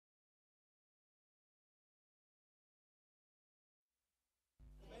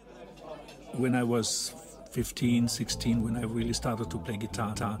when I was 15, 16, when I really started to play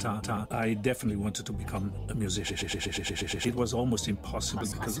guitar, I definitely wanted to become a musician. It was almost impossible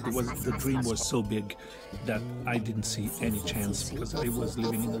because the dream was so big that I didn't see any chance, because I was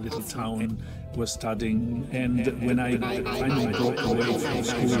living in a little town, was studying, and when I finally broke away from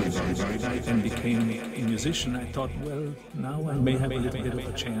school and became a musician, I thought, well, now I may have a little bit of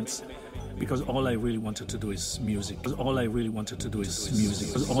a chance. Because all I really wanted to do is music. All I really wanted to do is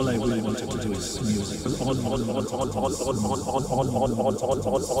music. All I really wanted to do is music.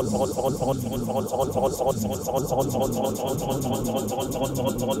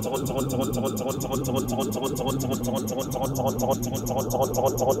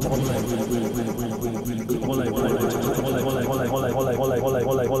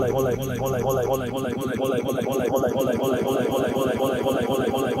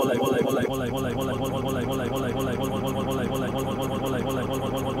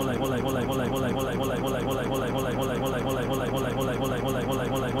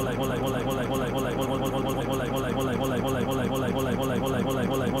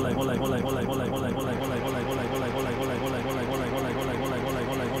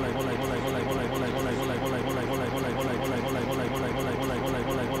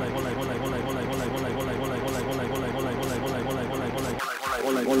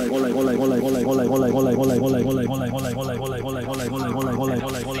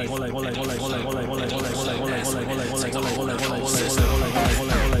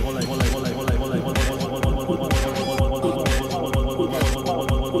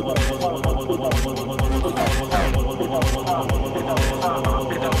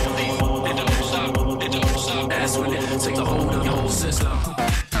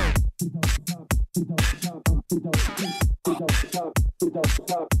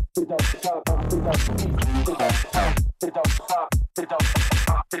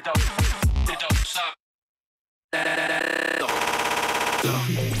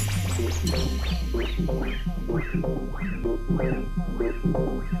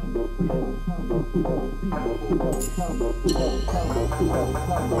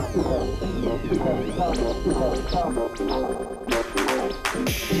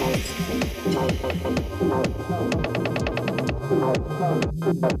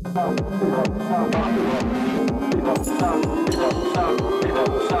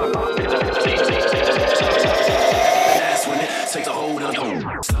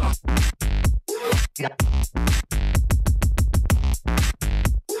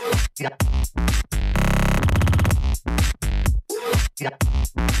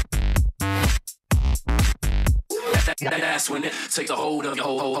 That's when it takes a hold of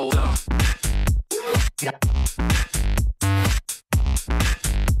your whole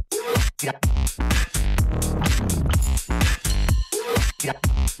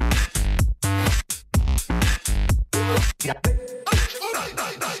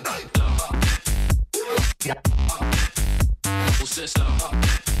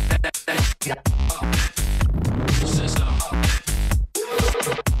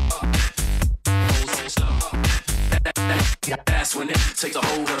That's when it takes a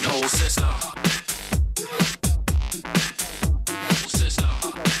hold of the whole system.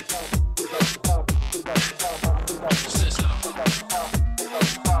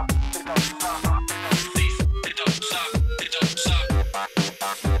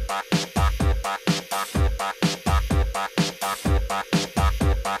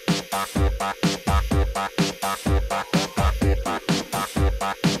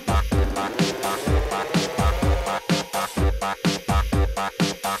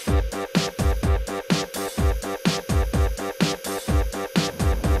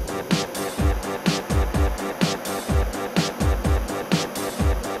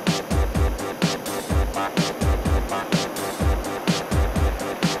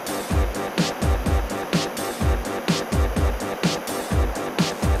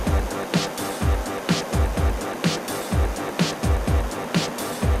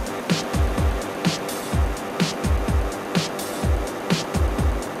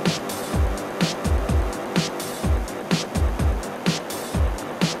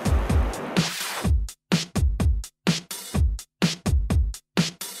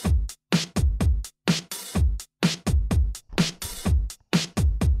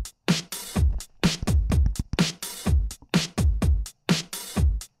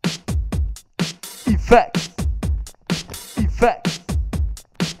 Effects.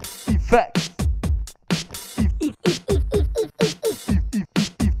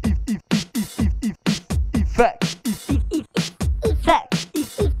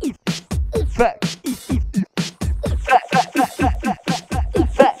 Effects.